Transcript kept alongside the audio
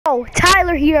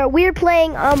Tyler here. We're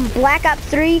playing Black Ops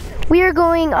 3. We are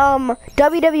going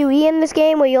WWE in this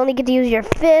game where you only get to use your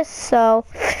fists, so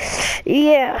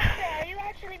yeah. Are you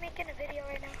actually making a video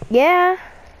right now? Yeah.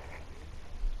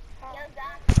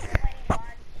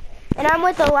 And I'm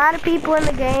with a lot of people in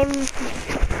the game.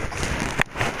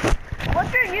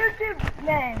 What's your YouTube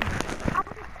name?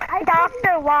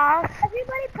 Dr. Lost.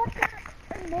 Everybody put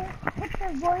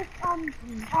their voice on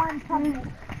public.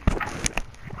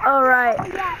 Alright. Oh,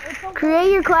 yeah, it's okay.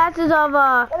 Create your classes of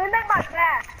Let me make my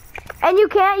class. and you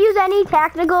can't use any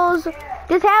technicals.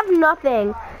 Just have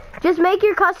nothing. Just make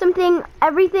your custom thing.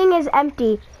 Everything is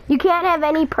empty. You can't have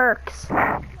any perks.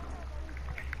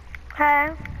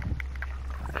 Okay.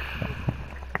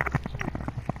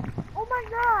 Oh my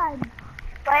god.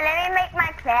 Wait, let me make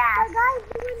my class. My guy's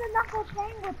doing the knuckle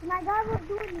sandwich. My guy was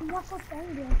doing the knuckle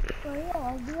sandwich. For real, I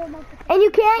was doing like the And you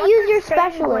can't use your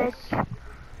specialist.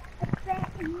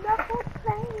 knuckle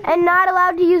sandwich. And not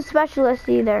allowed to use specialist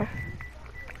either.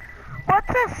 What's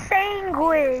a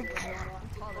sandwich?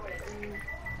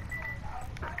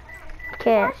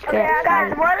 Can't.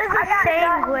 Guys, what is a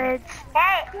sandwich?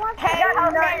 Hey,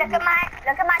 Jose,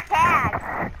 look at my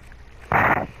tag.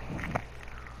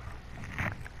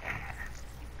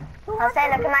 Jose,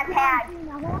 look at my tag.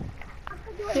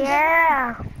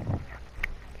 Yeah.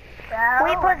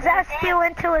 We possessed you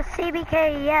into a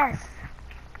CBK, yes.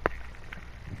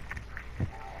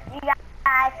 You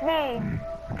guys need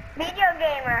video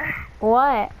gamer.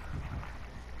 What?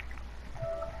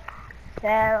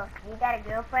 So, you got a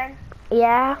girlfriend?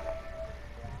 Yeah.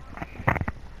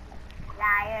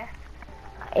 Liar.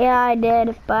 Yeah, I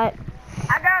did, but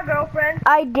I got a girlfriend.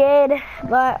 I did,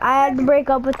 but I had to break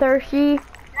up with her. She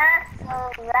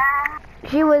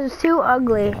was too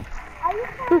ugly. I'm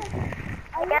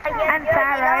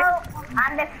fat, right?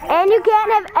 And you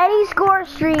can't have any score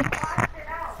streaks.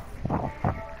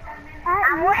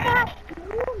 I'm ready.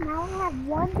 You now have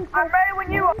one because I'm ready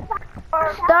when you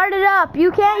are. Start it up.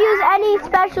 You can't use any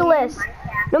specialist.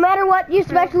 No matter what your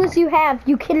specialist you have,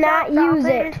 you cannot use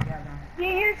it. You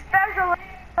use specialist.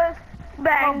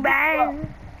 Bang,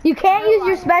 bang. You can't use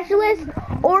your specialist,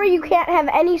 or you can't have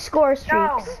any score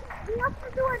streaks. Who wants to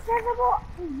do invisible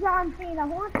John Cena?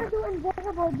 Who wants to do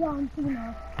invisible John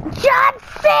Cena? John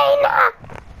Cena!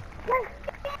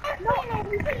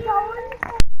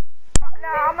 No,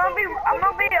 I'm gonna be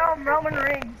Roman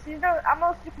Reigns. I'm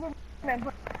gonna Superman.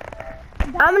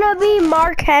 I'm gonna be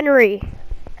Mark Henry.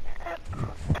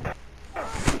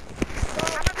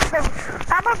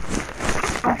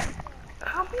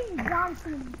 I'm being John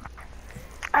Cena.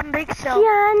 I'm Big Show.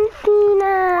 John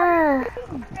Cena.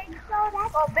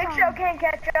 Oh, Big Show can't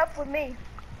catch up with me.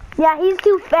 Yeah, he's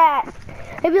too fat.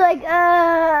 He'd be like,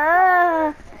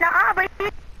 Nah, but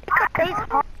he's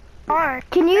hard.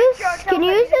 Can you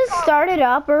just start it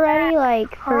up already,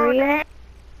 like, for real?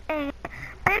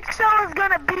 Big Show is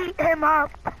gonna beat him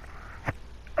up.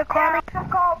 I'm calling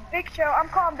Big Show. I'm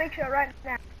calling Big Show right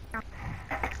now.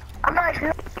 I'm not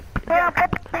sure. I'll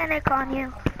put panic on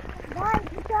you. Guys.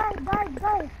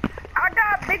 I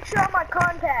got Big Show on my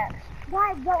contacts.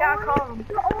 Guys, the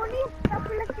only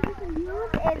specialist you can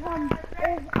use is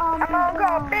I'm gonna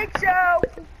call Big Show.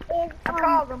 I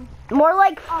called him. More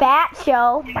like Fat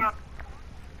Show.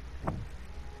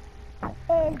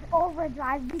 Is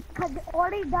overdrive because all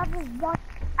he does is run.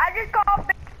 I just called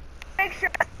Big Show.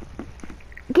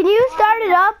 Can you start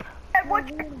it up?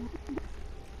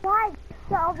 Guys,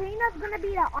 the arena's gonna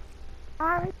be the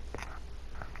orange.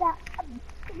 The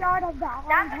yard of the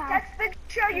orange house. That's Big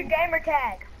Show your gamer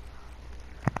tag.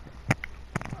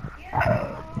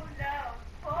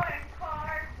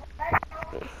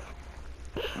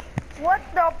 What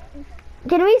the?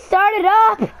 Can we start it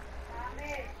up?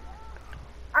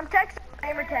 I'm texting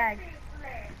gamer tag.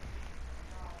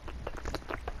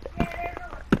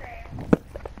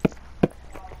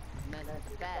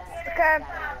 Okay.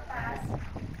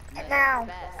 Now,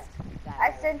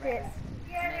 I sent it.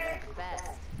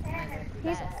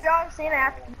 He's John Cena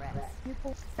after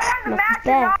the match is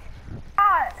not.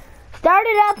 Start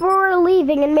it up or we're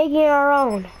leaving and making our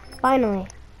own. Finally.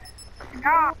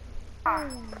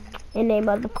 In name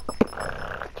of the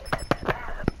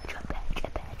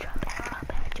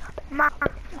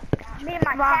me and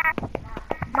my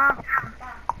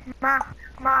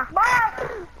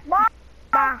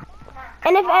cat.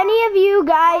 And if any of you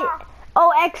guys,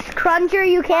 X Cruncher,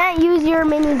 you can't use your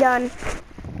minigun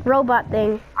robot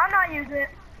thing. I'm not using it.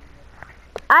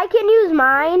 I can use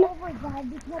mine.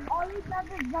 Because all he does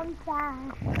is run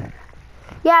fast.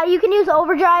 Yeah, you can use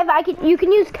overdrive. You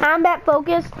can use combat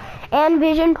focus and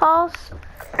vision pulse.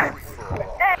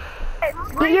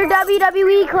 Get your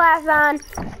WWE class on.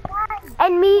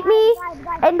 and meet me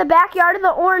in the backyard of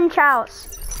the orange house.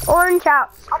 Orange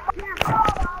house.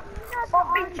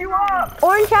 I'll beat you up.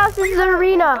 Orange house is the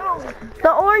arena.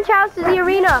 The orange house is the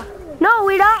arena. No,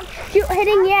 we're not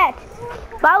hitting yet.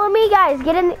 Follow me, guys.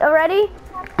 Get in. Ready?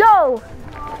 Go.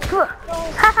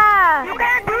 Haha. You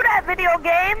can't do that video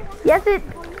game. Yes, it.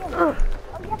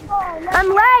 I'm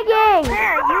lagging.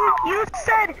 Yeah, you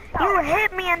said you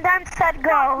hit me and then said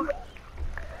go.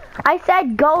 I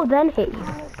said go, then hit you.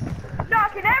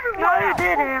 Knocking everyone out. No, you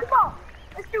didn't. Come on,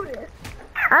 let's do this.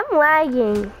 I'm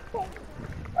lagging.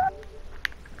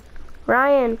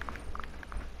 Ryan.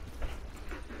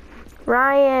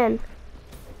 Ryan.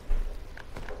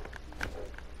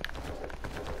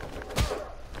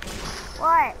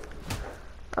 What?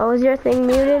 Oh, is your thing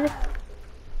muted?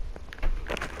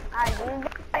 I didn't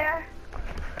get there.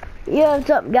 Yeah, what's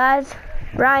up, guys?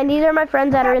 Ryan, these are my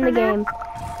friends that are in the game.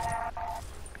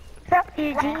 What's up,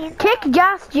 Eugene? Kick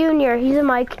Josh Jr. He's a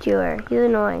mic chewer. He's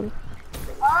annoying.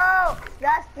 Oh,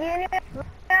 Josh Jr.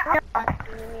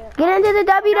 Get into the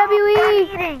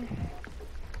WWE.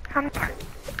 I'm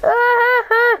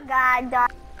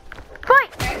God.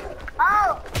 Fight!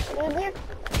 Oh, did you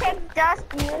pick Josh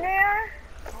Jr.?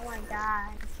 Oh my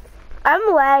God.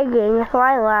 I'm lagging, that's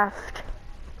why I left.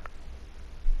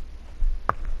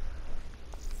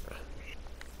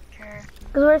 Sure.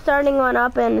 Cause we're starting one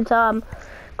up and it's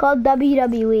called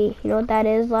WWE. You know what that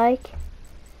is like?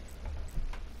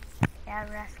 Yeah,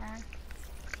 wrestling.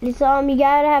 It's you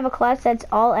gotta have a class that's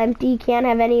all empty. You can't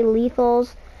have any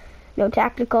lethals, no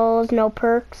tacticals, no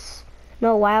perks,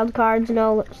 no wild cards,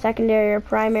 no secondary or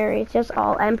primary. It's just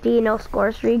all empty, no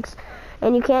score streaks.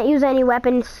 And you can't use any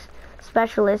weapons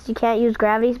specialists. You can't use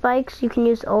gravity spikes. You can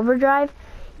use overdrive.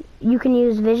 You can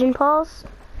use vision pulse,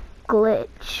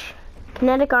 glitch,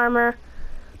 kinetic armor,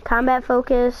 combat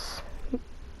focus,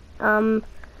 the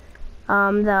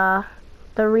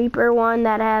Reaper one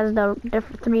that has the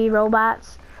 3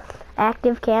 robots,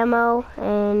 active camo,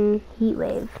 and heat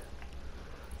wave.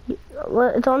 Well,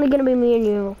 it's only gonna be me and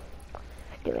you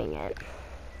doing it.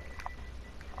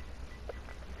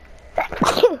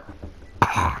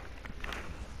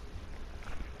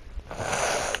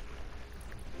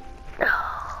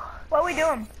 What are we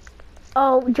doing?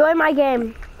 Oh, join my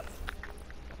game.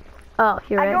 Oh,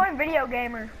 you're in. I joined Video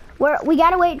Gamer. We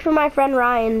gotta wait for my friend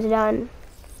Ryan's done,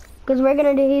 cause he's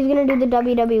gonna do the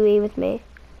WWE with me,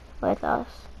 with us.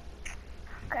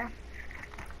 Okay.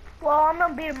 Well, I'm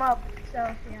gonna beat him up.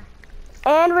 So yeah.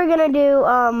 And we're gonna do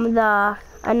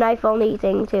a knife only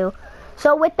thing too.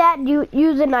 So with that, you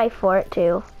use a knife for it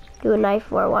too. Do a knife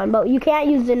for one, but you can't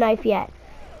use the knife yet.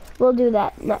 We'll do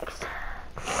that next.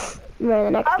 Remember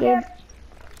the next game?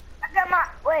 I got my.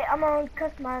 Wait, I'm gonna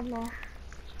customize my.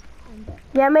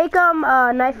 Yeah, make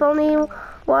a knife only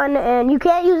one, and you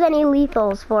can't use any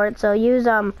lethals for it. So use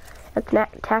a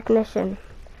technician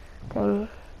thing.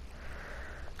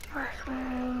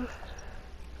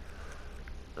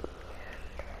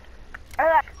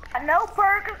 I got no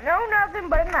perk, no nothing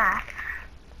but a knife.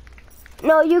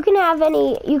 No, you can have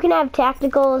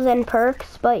tacticals and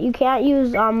perks, but you can't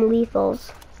use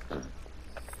lethals.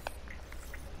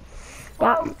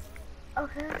 Well,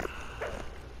 okay.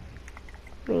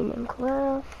 Green and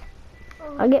class.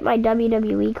 I'll get my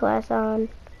WWE class on.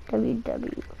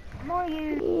 WWE. I'm gonna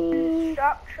use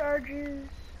shock charges.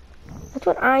 That's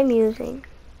what I'm using.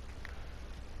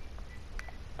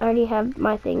 I already have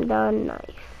my thing done.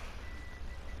 Nice.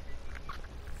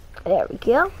 There we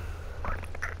go.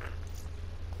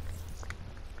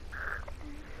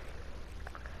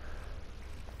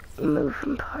 Move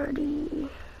from party.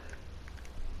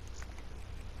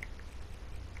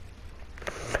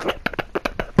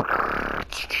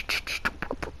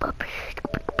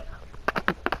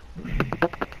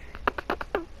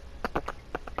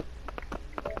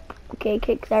 Okay,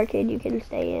 Kicks Arcade, you can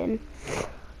stay in.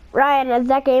 Ryan, is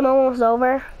that game almost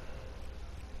over?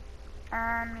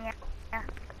 Yeah.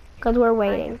 Because we're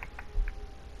waiting.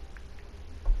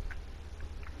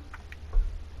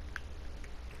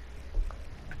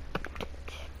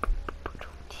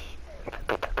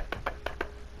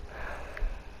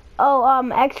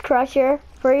 Oh, X Crusher,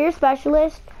 for your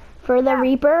specialist, for the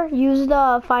Reaper, use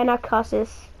the Phinocussis,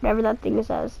 whatever that thing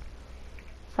says.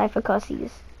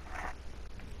 Cyphocussis.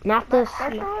 Not the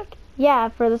snake. Yeah,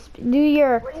 for the do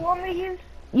your. What do you want me to use?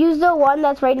 Use the one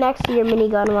that's right next to your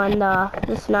minigun one,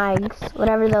 the snags,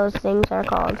 whatever those things are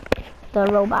called, the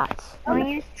robots. I'm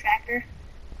gonna use tracker.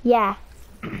 Yeah.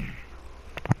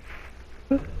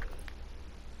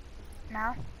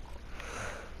 No.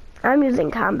 I'm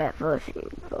using combat focus.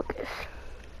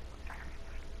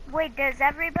 Wait, does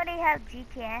everybody have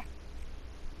GTA?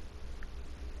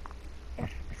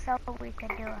 If so we can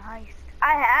do a heist.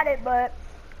 I had it, but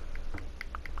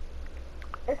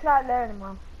it's not there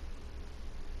anymore.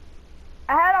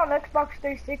 I had it on Xbox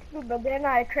 360, but then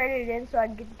I traded it in so I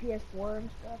could get the PS4 and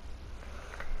stuff.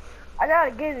 I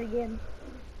gotta get it again.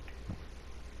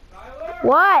 Tyler,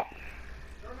 What?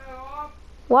 turn that off.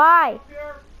 Why? Up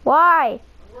here. Why?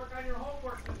 And work on your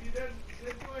homework since you didn't do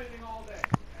anything all day.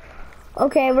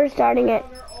 Okay, we're starting it.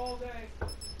 Down there all day.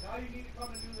 Now you need to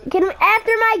come and do this. Can we,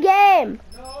 after my game?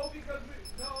 No, because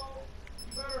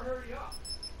you better hurry up.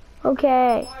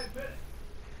 Okay. 5 minutes.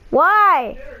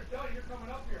 Why? Dinner's done, you're coming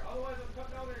up here. Otherwise I'm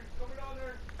coming down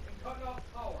there and cutting off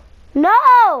power.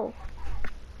 No!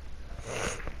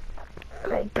 Oh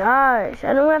my gosh,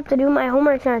 I don't have to do my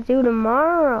homework I do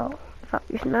tomorrow.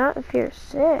 If you're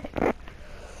sick.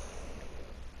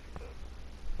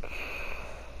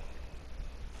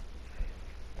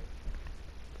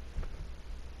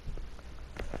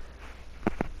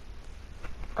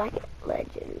 I get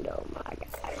legend, oh my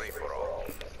gosh.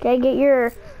 Okay, get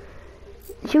your...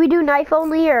 Should we do knife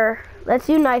only or... Let's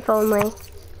do knife only.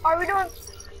 Are we doing...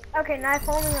 Okay, knife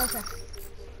only, okay.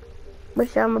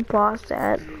 Which I'm a boss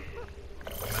at.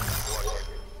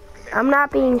 I'm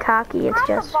not being cocky, it's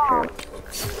just true.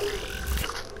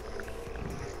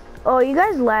 Oh, you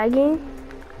guys lagging?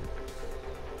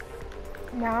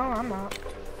 No, I'm not.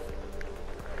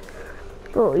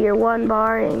 Oh, you're one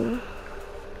barring.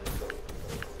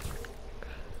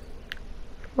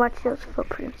 Watch those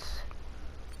footprints.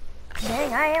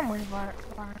 Dang, I am one bar.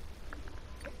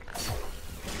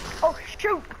 Oh,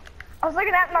 shoot! I was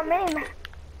looking at my main.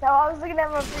 No, I was looking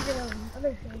at my freaking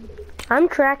other thing. I'm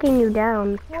tracking you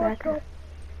down. Tracker.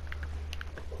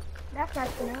 That's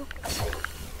nice to know.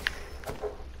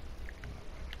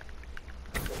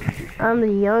 I'm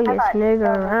the youngest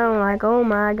nigga around, like, oh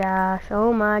my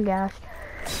gosh,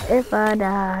 if I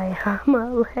die, I'm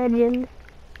a legend.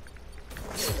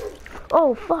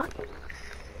 Oh, fuck.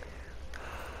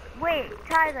 Wait,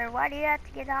 Tyler, why do you have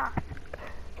to get off?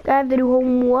 I have to do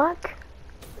homework.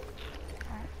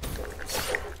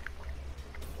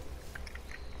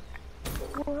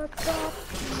 What's up?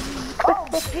 Oh,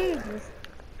 Jesus.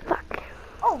 Fuck.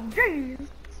 Oh, jeez.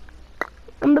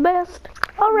 I'm the best.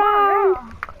 Alright.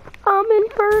 I'm in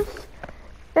first.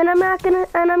 And I'm gonna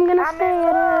stay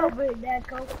at it.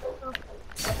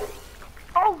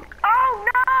 Oh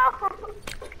no!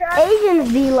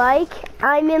 Asians be like,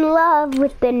 I'm in love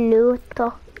with the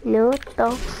Nuto.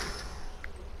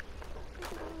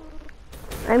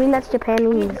 I mean, that's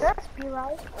Japanese. That's be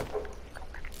like.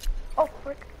 Oh,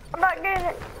 frick. I'm not getting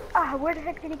it. Ah, where the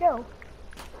heck did he go?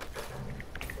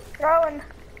 Throwing.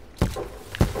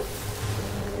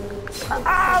 Run!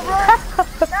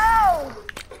 No!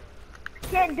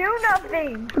 Can't do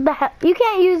nothing. What the hell? You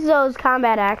can't use those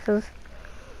combat axes.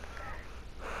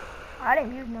 I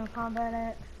didn't use no combat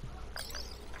axe.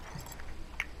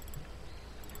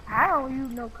 I don't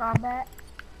use no combat.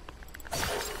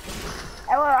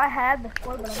 Well, I had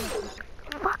before, but I didn't.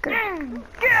 Fucker.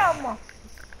 Get him!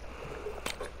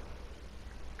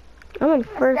 I'm in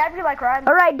first. That'd be like riding.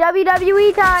 Alright,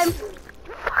 WWE time.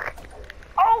 Fuck.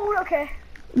 Oh, okay.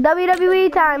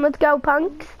 WWE time. Let's go,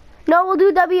 punks. No, we'll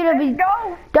do WWE.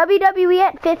 Go! WWE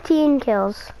at 15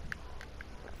 kills.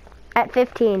 At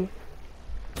 15.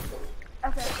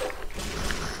 Okay.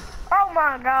 Oh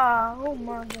my god. Oh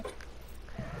my god.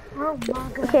 Oh my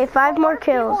god. Okay, 5 more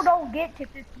kills. People don't get to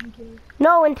 15 kills.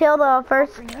 No, until the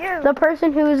first, For you. the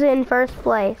person who's in first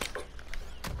place.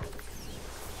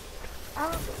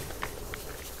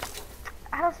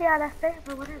 I don't see how that's fair,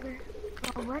 but whatever.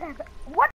 What?